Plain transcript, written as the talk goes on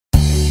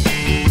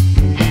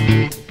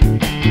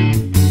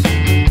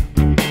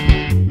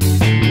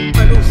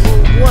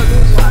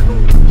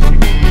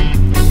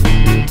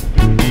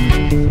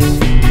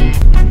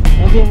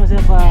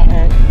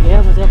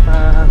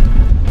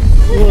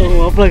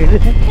cakep lagi.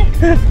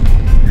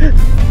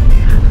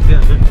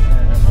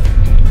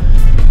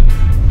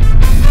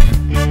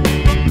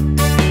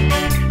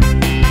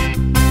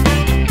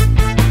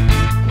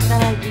 Kita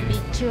lagi di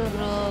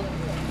Curug.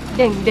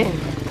 Deng deng.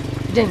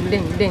 Deng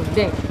deng deng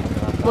deng.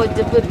 Mau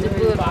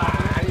jebur-jebur.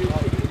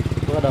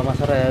 Tuh ada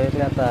Mas Rewi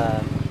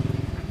kelihatan.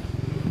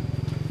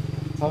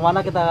 Mau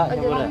mana kita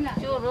nyebur ya?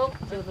 Curug,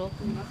 curug.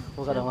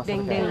 Tuh ada Mas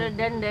Deng deng, Rewi.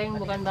 dendeng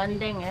bukan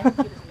bandeng ya.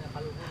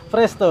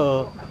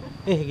 Presto.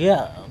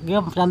 Dia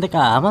cantik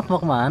amat,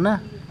 mau kemana?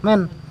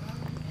 Men,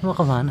 mau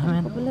kemana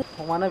men?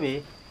 Mau mana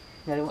Bi?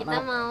 Nyari Kita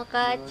mau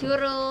ke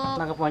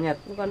Curug. nangkep monyet.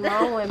 Bukan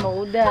mau, emang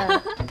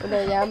udah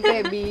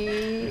nyampe Bi.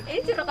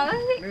 Ini curug apa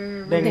sih?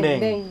 Deng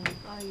deng.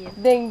 Oh iya.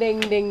 Deng deng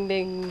deng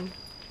deng.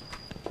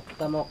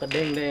 Kita mau ke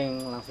deng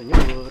deng, langsung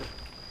nyebur.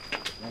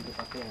 Nanti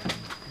pakai.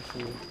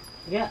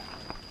 Ya.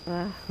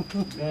 Wah.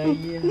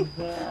 Gaya.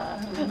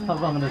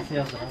 Abang udah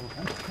siap.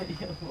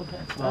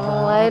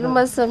 Orang lain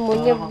masa mau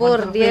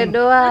nyebur, dia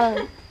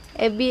doang.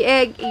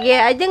 Gie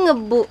aja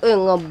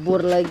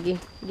ngebur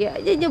lagi. Gie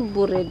aja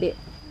nyebur ya, Dek.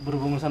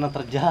 Berhubung sana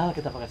terjal,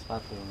 kita pakai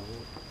sepatu.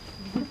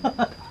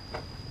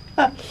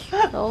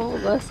 Oh,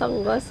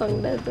 gosong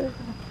dah tuh.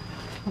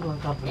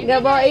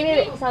 Enggak bawa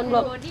ini, Dek,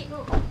 sunblock.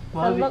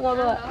 Sunblock enggak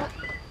bawa.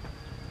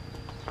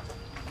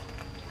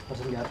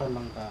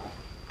 Persenjataan lengkap.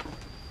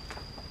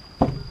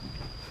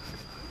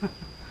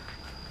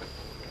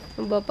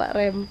 Bapak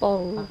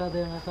rempong. Kakak ada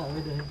yang kakak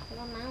beda.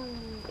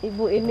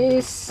 Ibu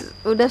ini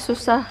udah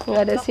susah,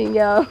 nggak ada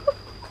sinyal.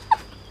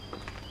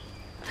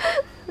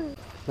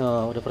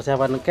 Udah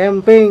persiapan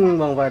camping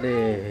Bang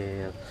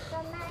Fadil.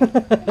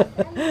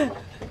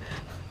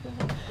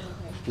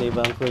 Nih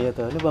bangku ya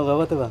tuh. Ini bangku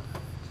apa tuh Bang?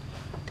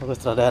 Bangku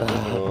sutradara.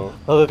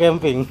 Bangku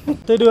camping.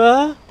 Itu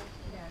dua.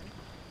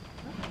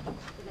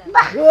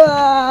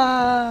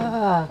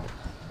 Wah.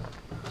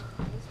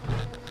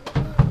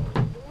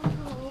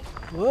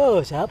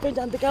 Wow, siapa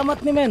yang cantik amat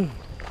nih men?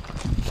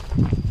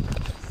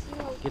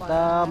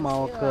 Kita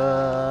mau ke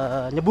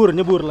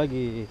nyebur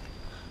lagi.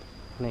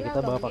 Nih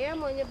kita bawa Dia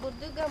mau nyebur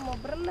juga, mau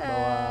berenang.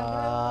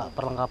 bawa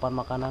perlengkapan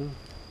makanan.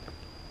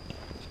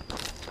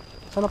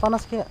 Sana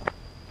panas kayak.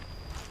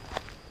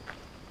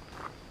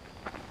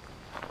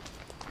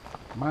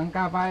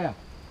 Mangka apa ya?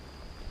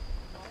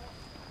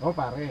 Oh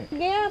pare.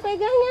 Dia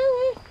pegangnya.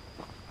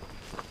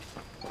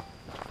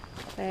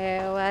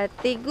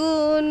 Lewati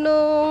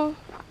gunung.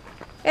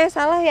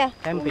 Salah ya?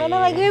 Camping.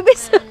 Mana lagi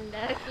bisa?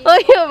 Oh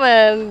iya,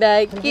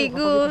 mendaki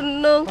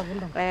gunung,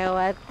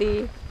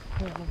 lewati.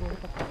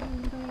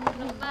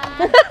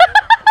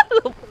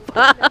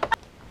 Lupa.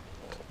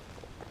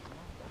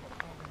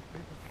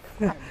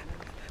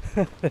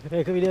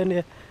 Ke video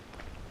dia.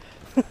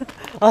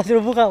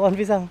 Suruh buka pohon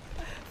pisang.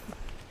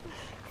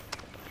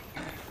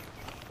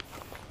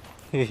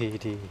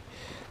 Wih,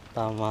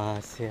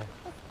 tamas ya.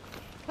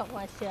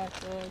 Tamas ya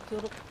ke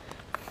curug.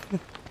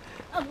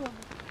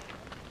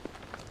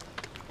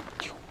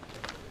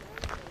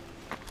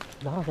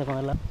 Dah saya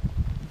panggil.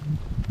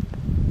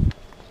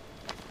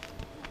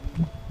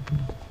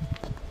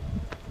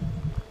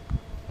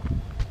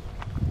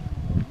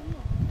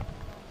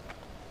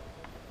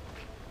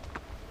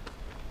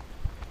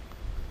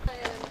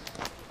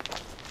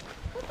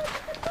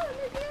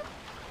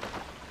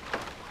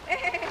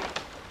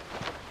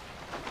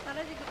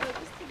 Karena juga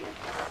bagus sih di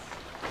atas.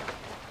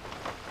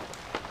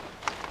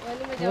 Wah,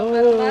 ini mau jalan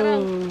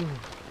bareng-bareng.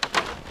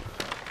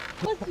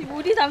 Mas si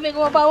Budi sampai ke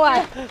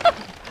bawah.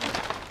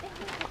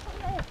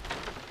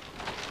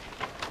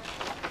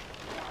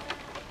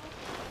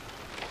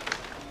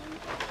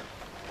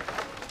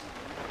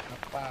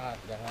 Tepat,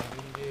 jangan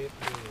ringgit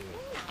nih.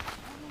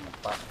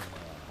 Tepat.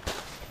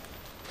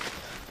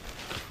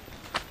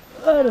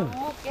 Aduh.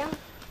 Ya.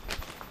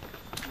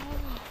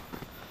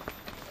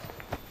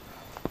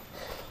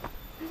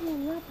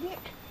 Enak, Dek.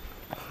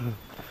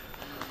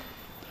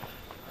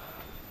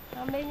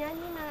 Sampai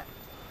nyanyi, Nak.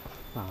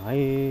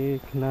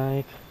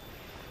 Naik.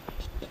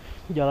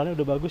 Jalannya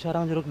udah bagus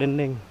sekarang jeruk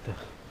dendeng. Tuh.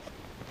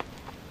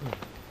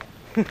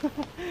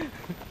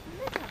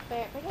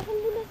 Capek, pegangin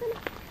Bunda sana.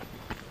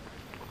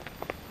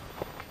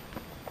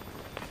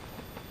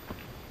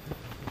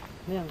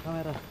 Ini yang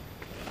kamera.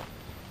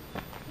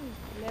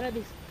 Kamera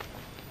bis.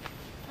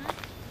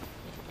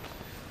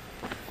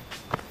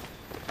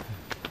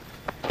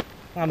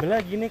 Ngambil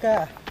lagi nih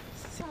Kak.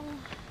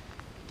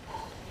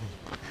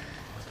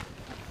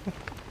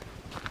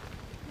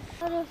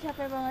 Aduh,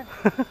 capek banget.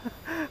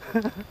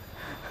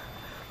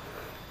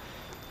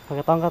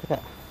 Pakai tongkat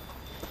Kak.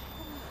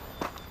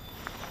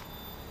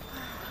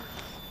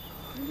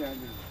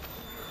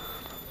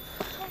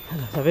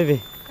 Aduh, capek Bi.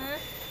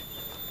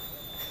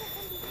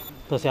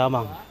 Tuh si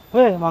Amang.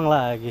 Weh, Mang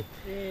lagi.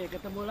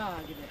 Ketemu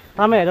lagi deh.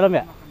 Rame ya dalam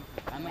ya?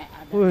 Rame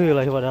ada. Wih,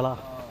 lagi padahal.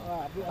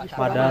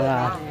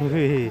 Padangan.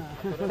 Wih.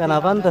 Ikan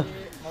apaan tuh?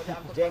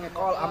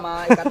 Jengkol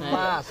sama ikan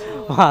emas.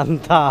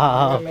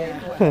 Mantap.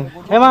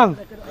 Emang.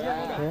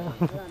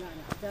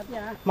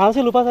 Mana sih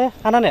lupa saya?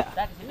 Kanan ya?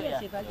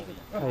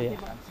 Oh iya.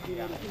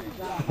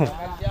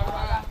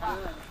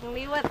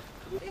 Ngeliwat.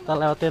 Kita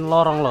lewatin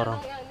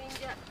lorong-lorong.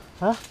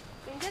 Hah?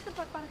 Dia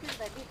tempat parkir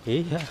tadi.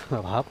 Iya,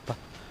 nggak apa-apa.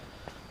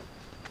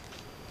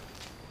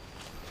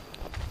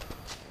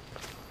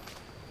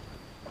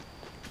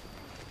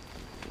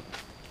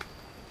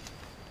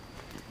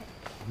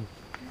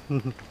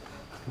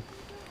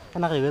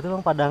 Enak juga tuh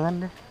bang, padangan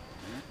deh.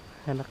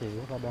 Enak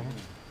juga padangan.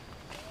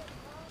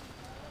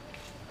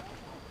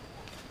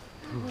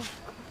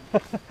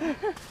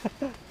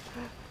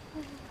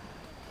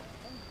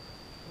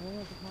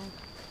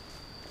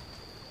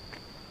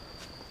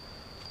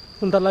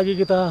 Bentar lagi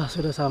kita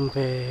sudah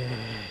sampai.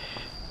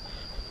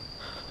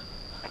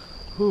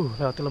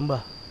 Lewati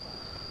lembah.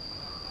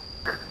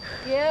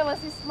 Iya,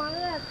 masih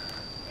semangat.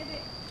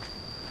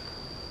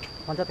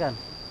 Loncat kan?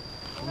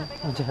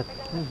 Loncat.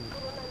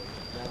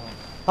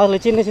 Ah,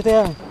 licin di situ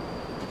ya.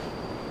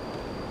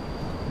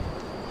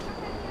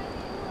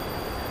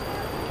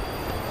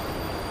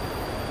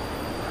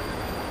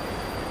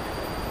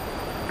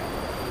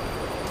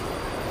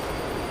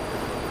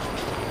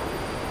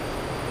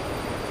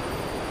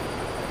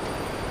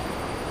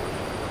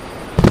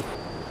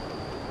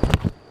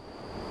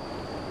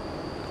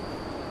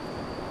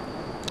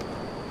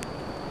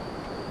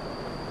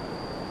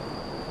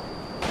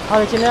 Ah,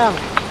 licin ya.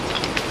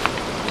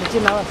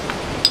 Licin awas.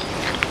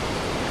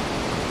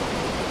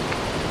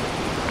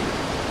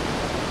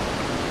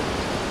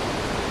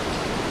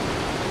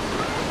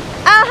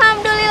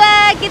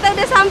 Alhamdulillah, kita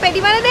udah sampai di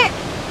mana, Dek?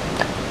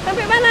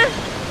 Sampai mana?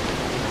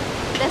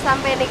 Udah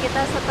sampai nih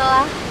kita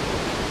setelah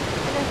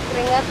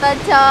keringatan,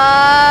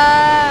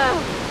 coy.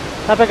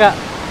 Sampai Kak?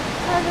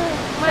 Aduh,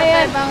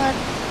 lumayan banget.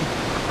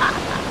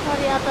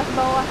 Dari atas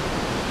bawah.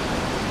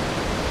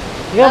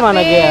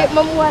 Gimana Tapi dia?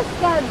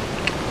 memuaskan.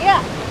 Ya,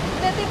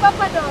 berarti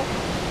Papa dong.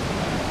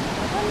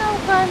 Tenang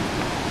kan?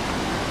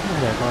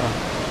 Lihat orang.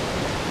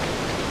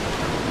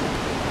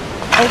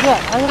 Ayo Kak,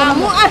 ayo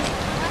Kamu ah.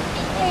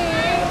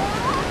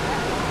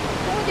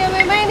 Kamu jangan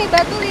main-main nih,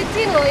 batu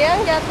licin loh yang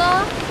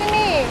jatuh.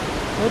 Sini.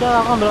 Udah,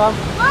 aku ambil kamu.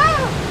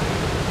 Wah.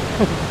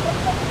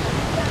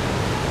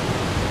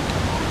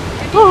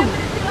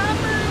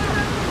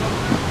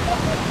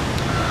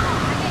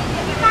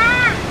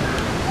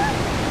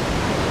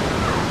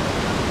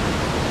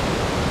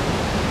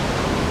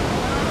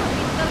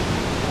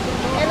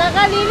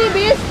 Enakan ini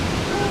bis.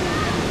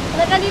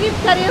 Enakan ini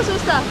cari yang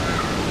susah.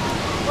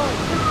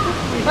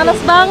 Panas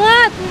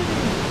banget.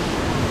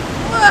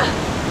 Wah.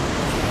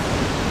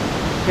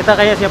 Kita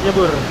kayak siap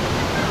nyebur.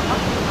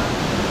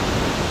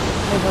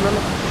 Sana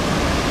lu.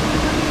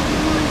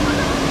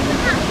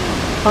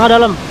 Tengah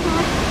dalam.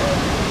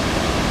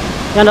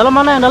 Yang dalam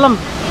mana? Yang dalam?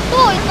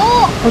 Itu.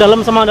 Yang dalam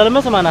sama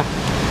dalamnya semana?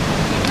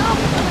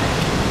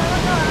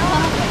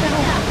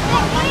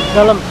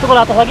 Dalam. Itu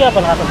kalau atas lagi apa?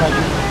 Atas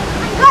lagi.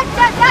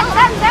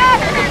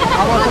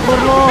 Awas nyebur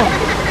lu.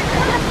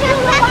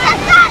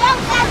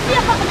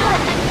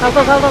 Salto.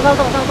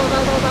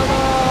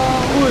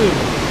 Wih,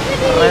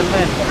 keren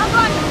men.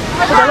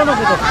 Itu dalam mas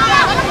itu?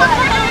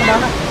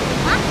 Kemana?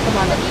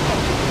 Kemana?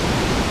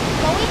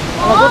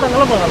 Kalau gue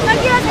tenggelam boleh kalau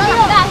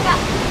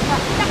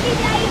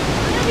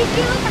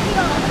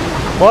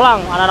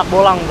bolang, anak-anak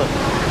bolang tuh.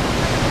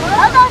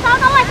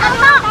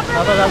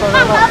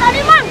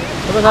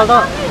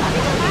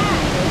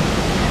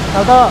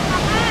 Salto.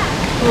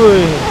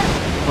 Wih,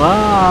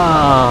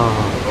 wow.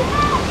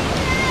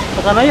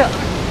 Tekan aja.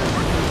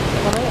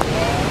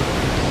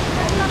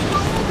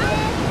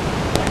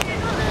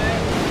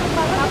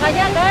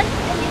 Makanya kan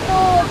itu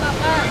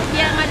kakak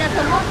biar nggak ada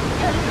semut.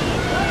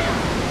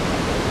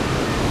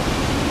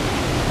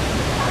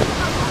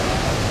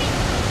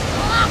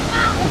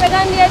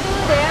 Pegang dia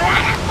dulu deh.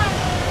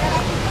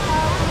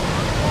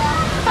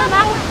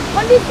 Tenang,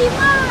 kondisi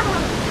mah.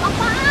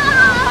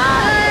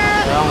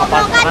 Ya,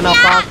 ngepas, kan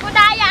ngepas.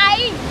 Budaya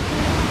aing.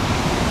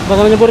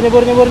 Bakal nyebur.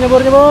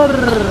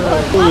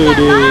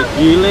 Wih,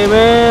 gile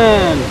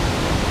men.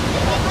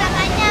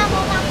 Katanya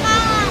mau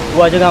makan.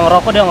 Gua aja nggak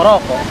ngerokok, dia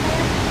ngerokok.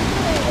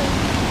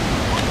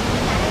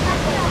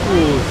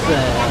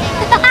 Buset.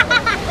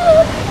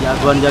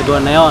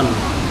 Jagoan neon.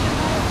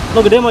 Lo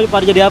gede mau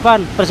pada jadi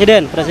apaan?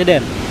 Presiden.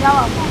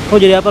 Jawab. Mau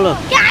jadi apa lo?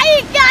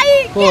 Kiai.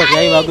 Oh,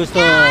 kiai bagus tuh.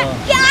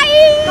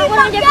 Kiai. Kamu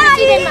orang jadi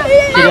presiden, Bang.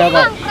 Jadi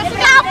apa?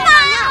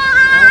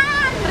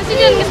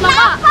 Presiden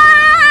Wisata.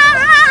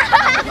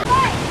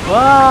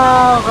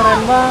 Wow,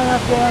 keren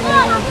banget ya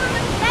men.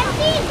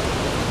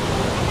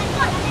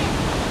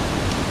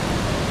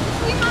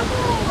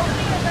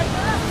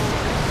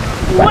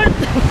 What?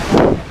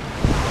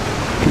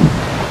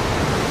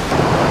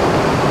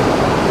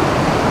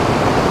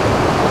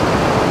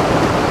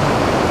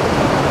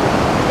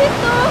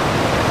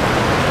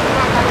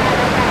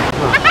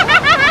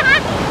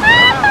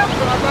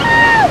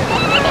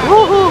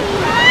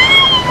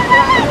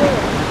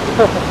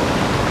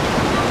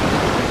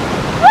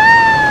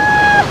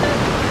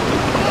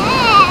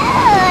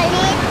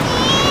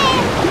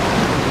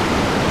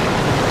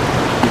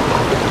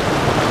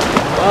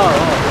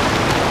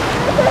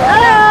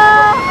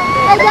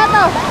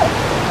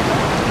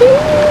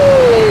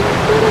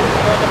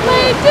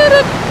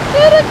 Curut.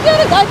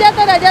 Oh,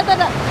 jatuh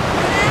dah.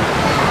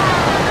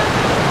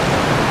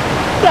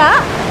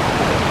 Enggak.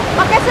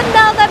 Pakai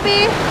sendal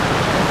tapi.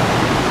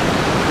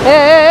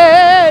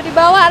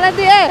 Dibawa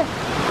nanti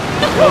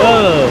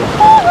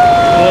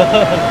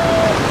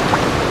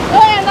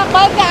Oh, enak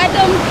banget Kak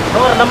Adem.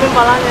 Oh, redemin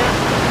palanya.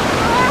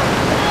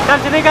 Kan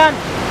sini kan.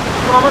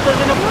 Mama tuh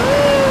sini.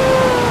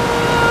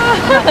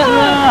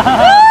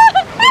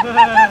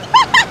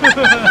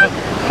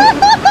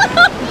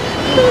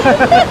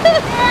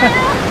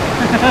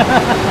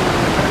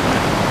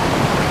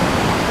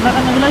 Nah,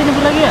 kan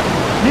nyebur lagi ya.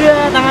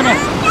 Dia tangannya.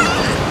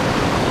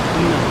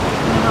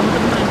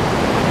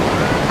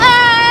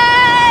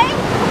 Hai.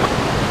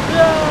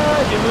 Ya,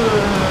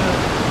 jebur.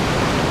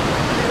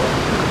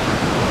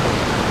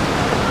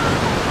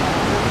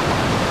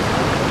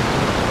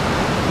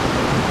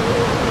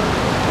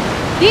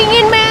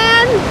 Dingin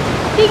men.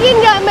 Dingin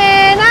nggak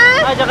men?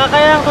 Ajak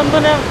kakak yang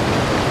tuntun yang.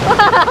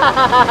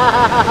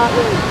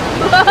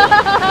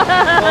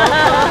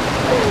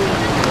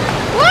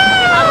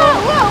 Wow.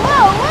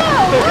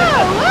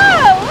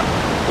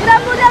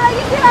 Siram udah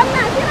lagi, siram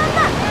nak.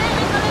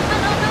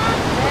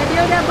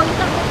 Dia udah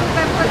bengkak untuk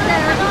pampersnya,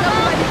 nanti kamu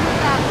nggak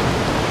dibuka.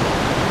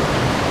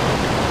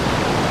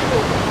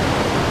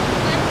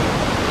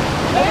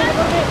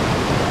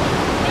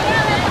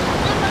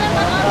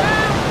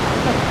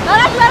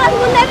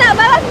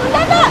 Balas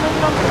bunda nak.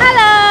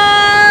 Halo.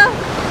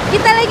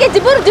 Kita lagi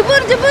jebur.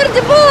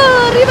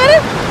 Gimana?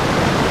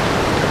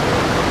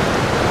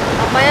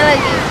 Apanya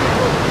lagi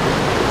sibuk?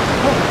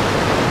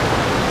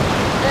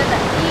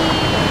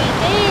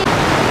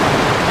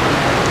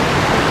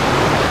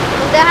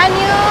 Udahan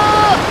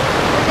yuk.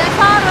 Udah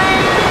sore.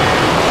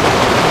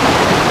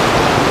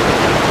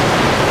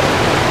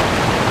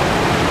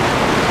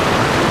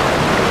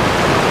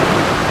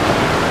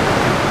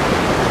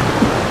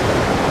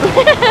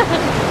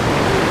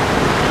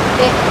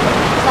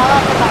 Salah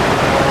tuh Pak.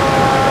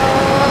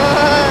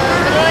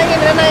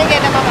 Berenang kayak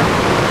ada apa-apa.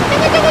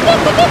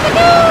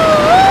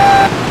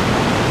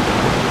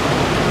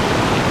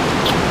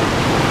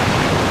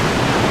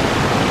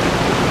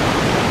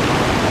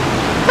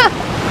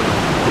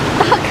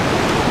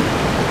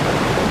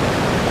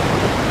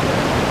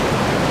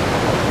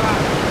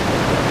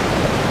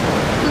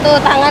 Tuh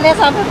tangannya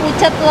sampai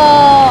pucat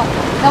loh.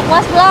 Udah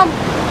puas belum?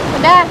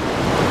 Udah.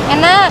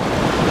 Enak.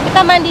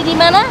 Kita mandi di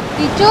mana?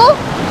 Di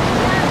Curug.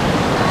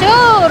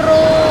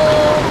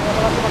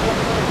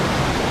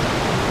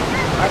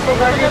 Masuk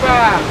lagi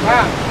bang.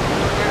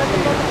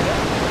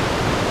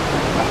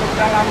 Masuk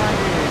dalam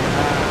lagi.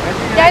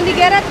 Jangan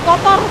digeret,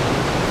 kotor.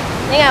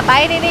 Ini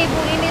ngapain ini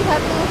ibu ini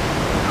satu?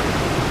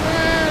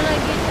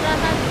 Lagi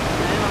istirahat.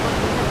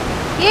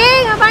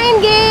 Ngapain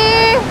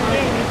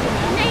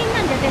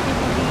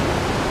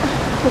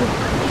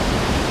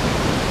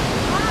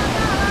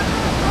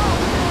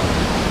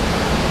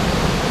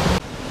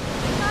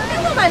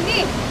mau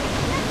mandi?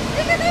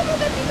 Dia katanya mau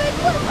ganti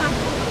baju apa?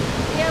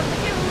 Ya,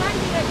 pakai mau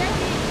mandi nggak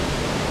jadi.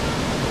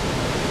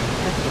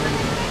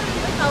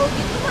 Tahu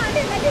gitu mah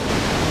ada tadi.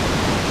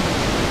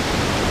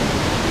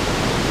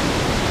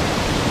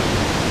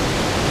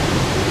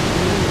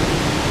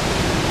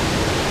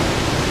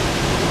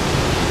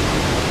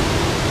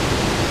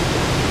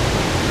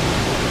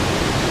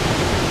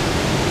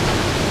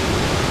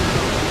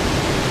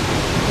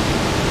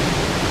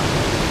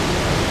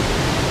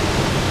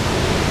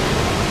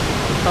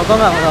 Salto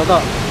nggak? Mau salto?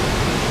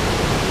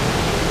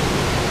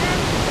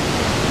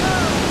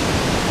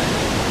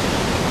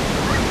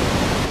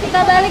 Kita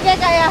balik ya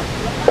Kak ya.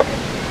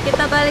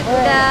 Kita balik,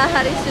 udah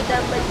hari sudah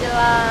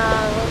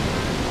menjelang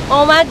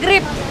mau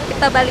maghrib.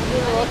 Kita balik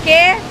dulu,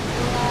 oke?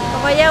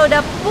 Pokoknya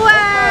udah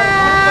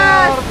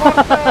puas.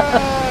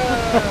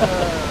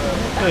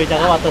 Wih,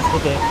 cakep atas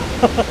gitu ya.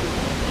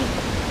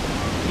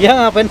 Dia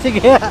ngapain sih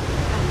dia?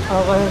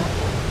 Ngapain?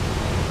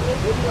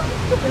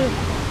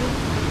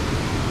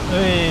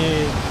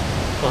 Wih,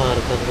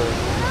 tuh.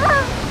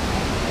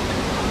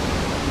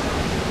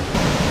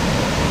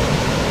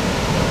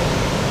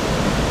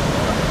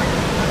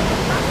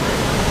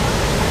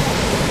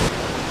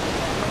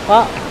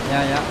 Pak,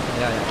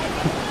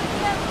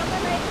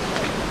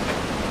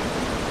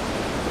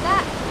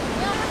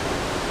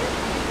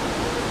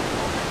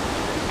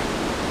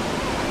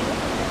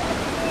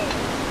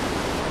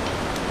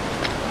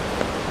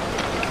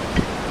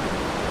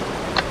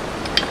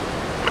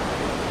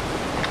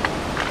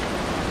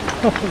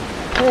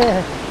 Ya.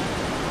 Kak.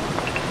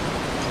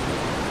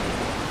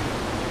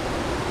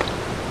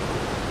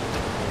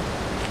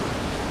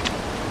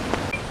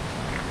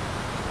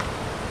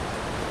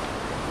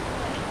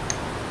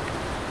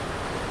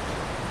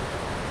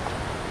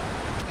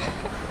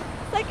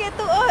 Sakit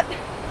tuh, Ot.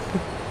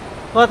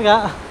 kuat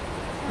Kak?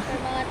 Capek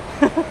banget.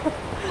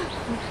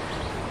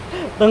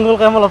 Tenggul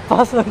kayak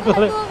melepas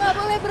tenggul. Aduh, nggak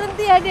boleh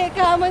berhenti ya dek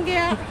Kak sama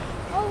dia.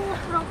 Allah,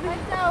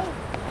 kacau.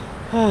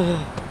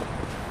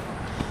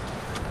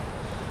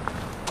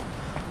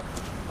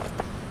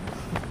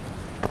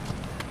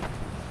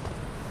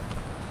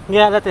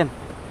 Iya, liatin.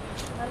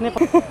 Ini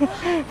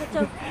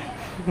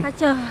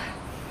Kacau.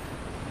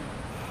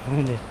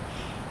 Ini.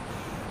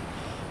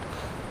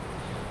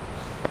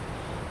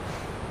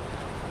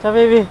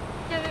 Capek, Bi.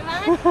 Capek banget.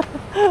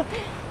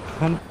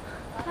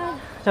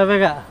 Capek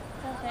gak?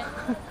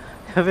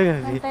 Capek gak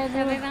sih?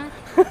 Capek banget.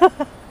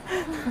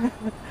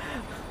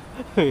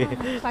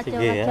 Kacau.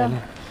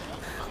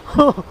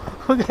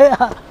 Oke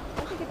ya.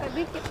 Kita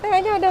dikit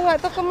tehnya udah nggak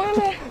tahu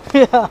kemana.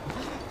 Iya.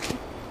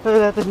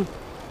 Lihatin.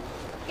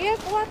 Iya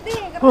kuat nih,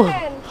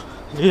 keren.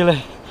 Gila.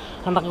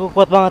 Anakku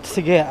kuat banget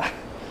sih Gea.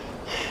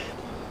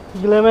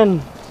 Gila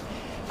men.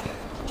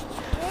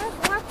 Iya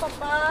kuat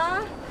papa.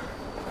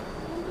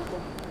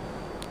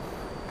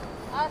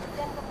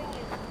 Jangan ke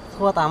pinggir.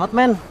 Kuat amat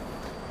men.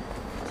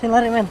 Sini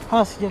lari men.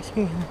 Awas jak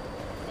sini.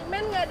 Si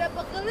men nggak ada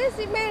pegelnya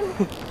si men.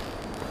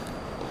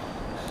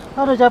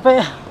 Aduh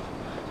capek ya.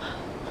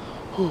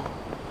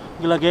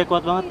 Gila Gea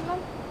kuat banget.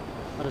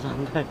 Harus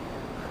santai.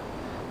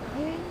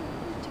 Ayo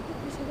cepet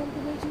bisa ganti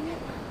bajunya.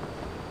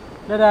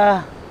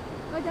 Dadah.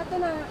 Oh jatuh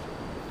nak.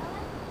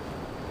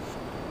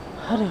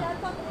 Aduh.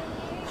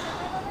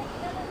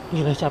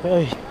 Gila capek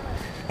oi.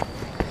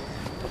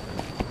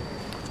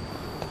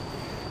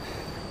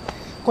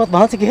 Kuat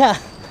banget sih Gea.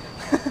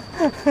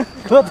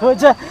 Kuat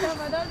bocah.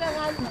 Padahal udah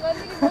ngantuk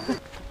lagi.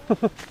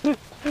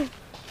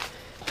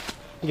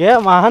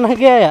 Gea mana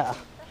Gea ya?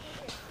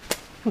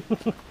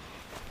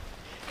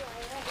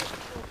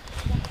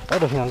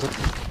 Aduh nyangkut.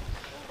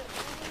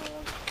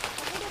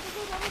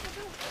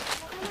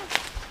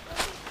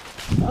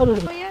 Aduh.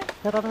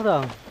 Catat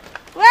dong.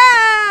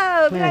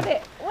 Wow, Nih. bilang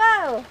deh.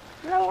 Wow,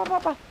 bilang nggak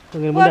apa-apa.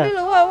 Tungguin Wow bunda.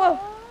 dulu, wow.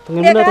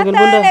 Tungguin Lihat bunda, ke tungguin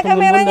atas, bunda, lihat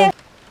tungguin kameranya.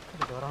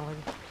 bunda. Ada orang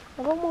lagi.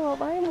 Abang mau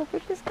ngapain? Mau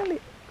pipis kali.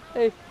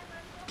 Aduh.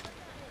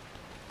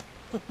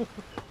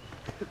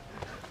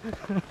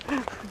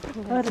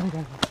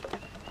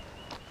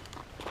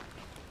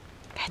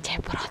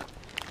 Kecebrot.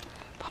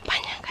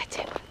 Papanya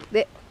kecebrot.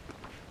 Dek.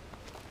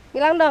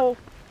 Bilang dong.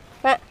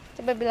 Nak,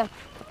 coba bilang.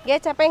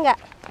 Dia capek nggak?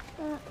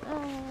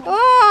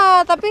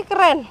 Wah, tapi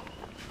keren.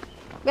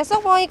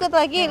 Besok mau ikut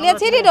lagi. Lihat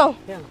sini dong.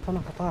 Yang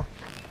sana ke tengah.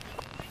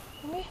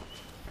 Ini.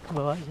 Ke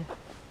bawah aja.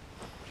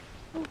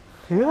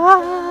 Ya.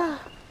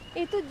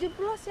 Itu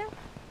jeblos ya.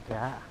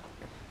 Ya.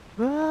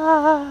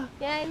 Wah.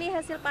 Ya ini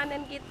hasil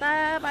panen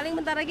kita. Paling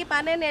bentar lagi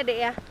panen ya dek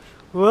ya.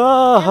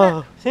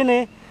 Wow.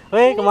 Sini.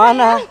 Woi,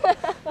 kemana?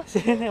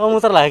 Sini. Oh,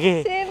 muter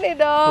lagi. Sini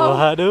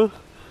dong. Waduh.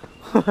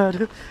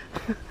 Waduh.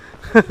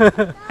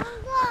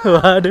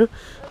 Waduh.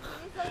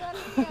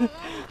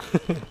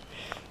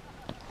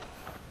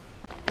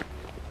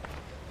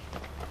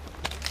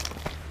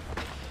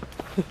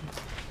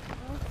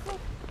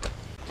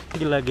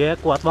 Gila Gea,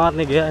 kuat banget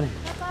nih Gea nih.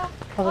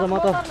 Apa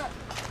motor?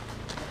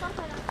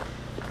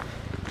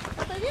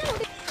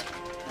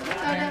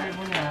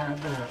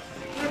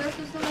 Ada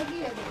susu lagi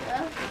ya dek ya.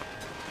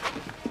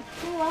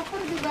 Ini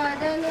wafer juga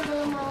ada nih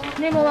belum mau.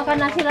 Ini mau makan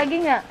nasi lagi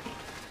nggak?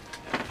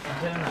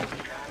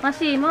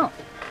 Masih mau?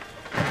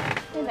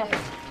 Udah.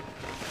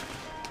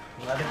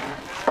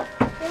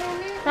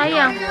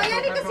 Sayang, Ini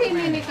nih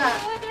kesini nih kak.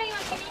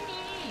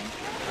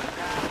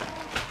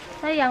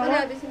 sayang Udah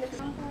loh. habis ini.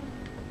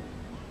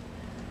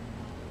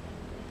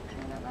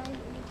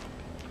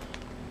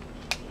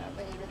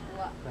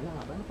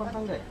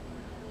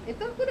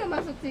 Itu aku udah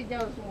masuk sih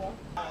jauh semua.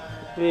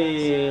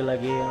 Wih,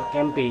 lagi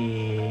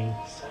camping.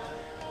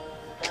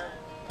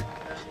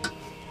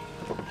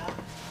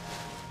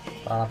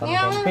 Peralatan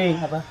Yang- camping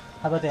apa?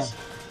 Apa tuh yang?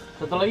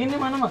 Satu lagi ini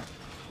mana, Mas?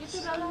 Itu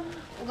dalam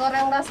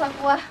goreng rasa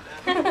kuah.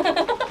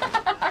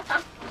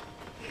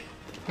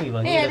 Wih,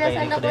 bagi Iya, udah ada kayak di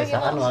sendok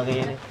pedesaan lagi, lagi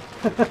ini.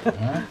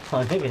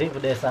 Soalnya kayak di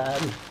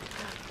pedesaan.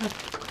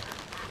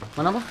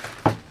 Mana Pak?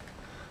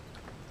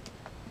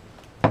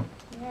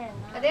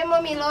 Ada yang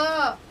mau Milo.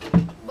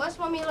 Bos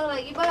mau Milo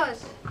lagi, Bos.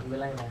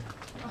 Ambil aja.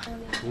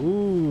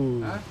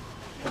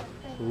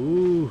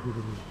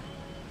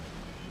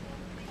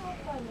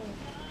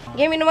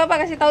 Dia minum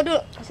apa? Kasih tahu dulu.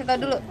 Kasih tahu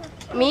dulu.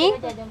 Mie.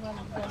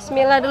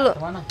 Bismillah dulu.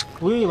 Mana?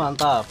 Wih,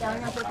 mantap.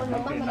 Jangan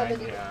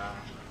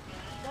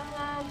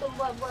tuh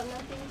buat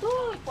nanti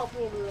tuh pop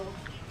mie dulu.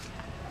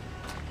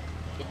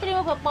 Itu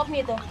terima pop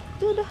mie tuh.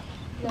 Tuh udah.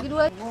 Lagi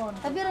dua.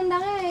 Tapi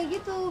rendangnya kayak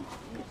gitu.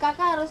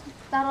 Kakak harus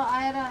taruh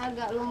air yang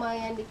agak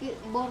lumayan dikit.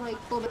 Borok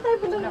itu.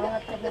 Bener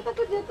banget.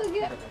 Takut jatuh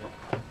dia.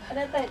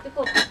 Ada teh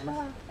cukup.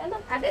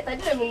 Enak. Ada tadi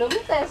udah minum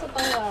teh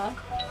setengah.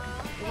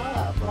 Cuma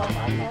nggak perlu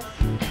panas.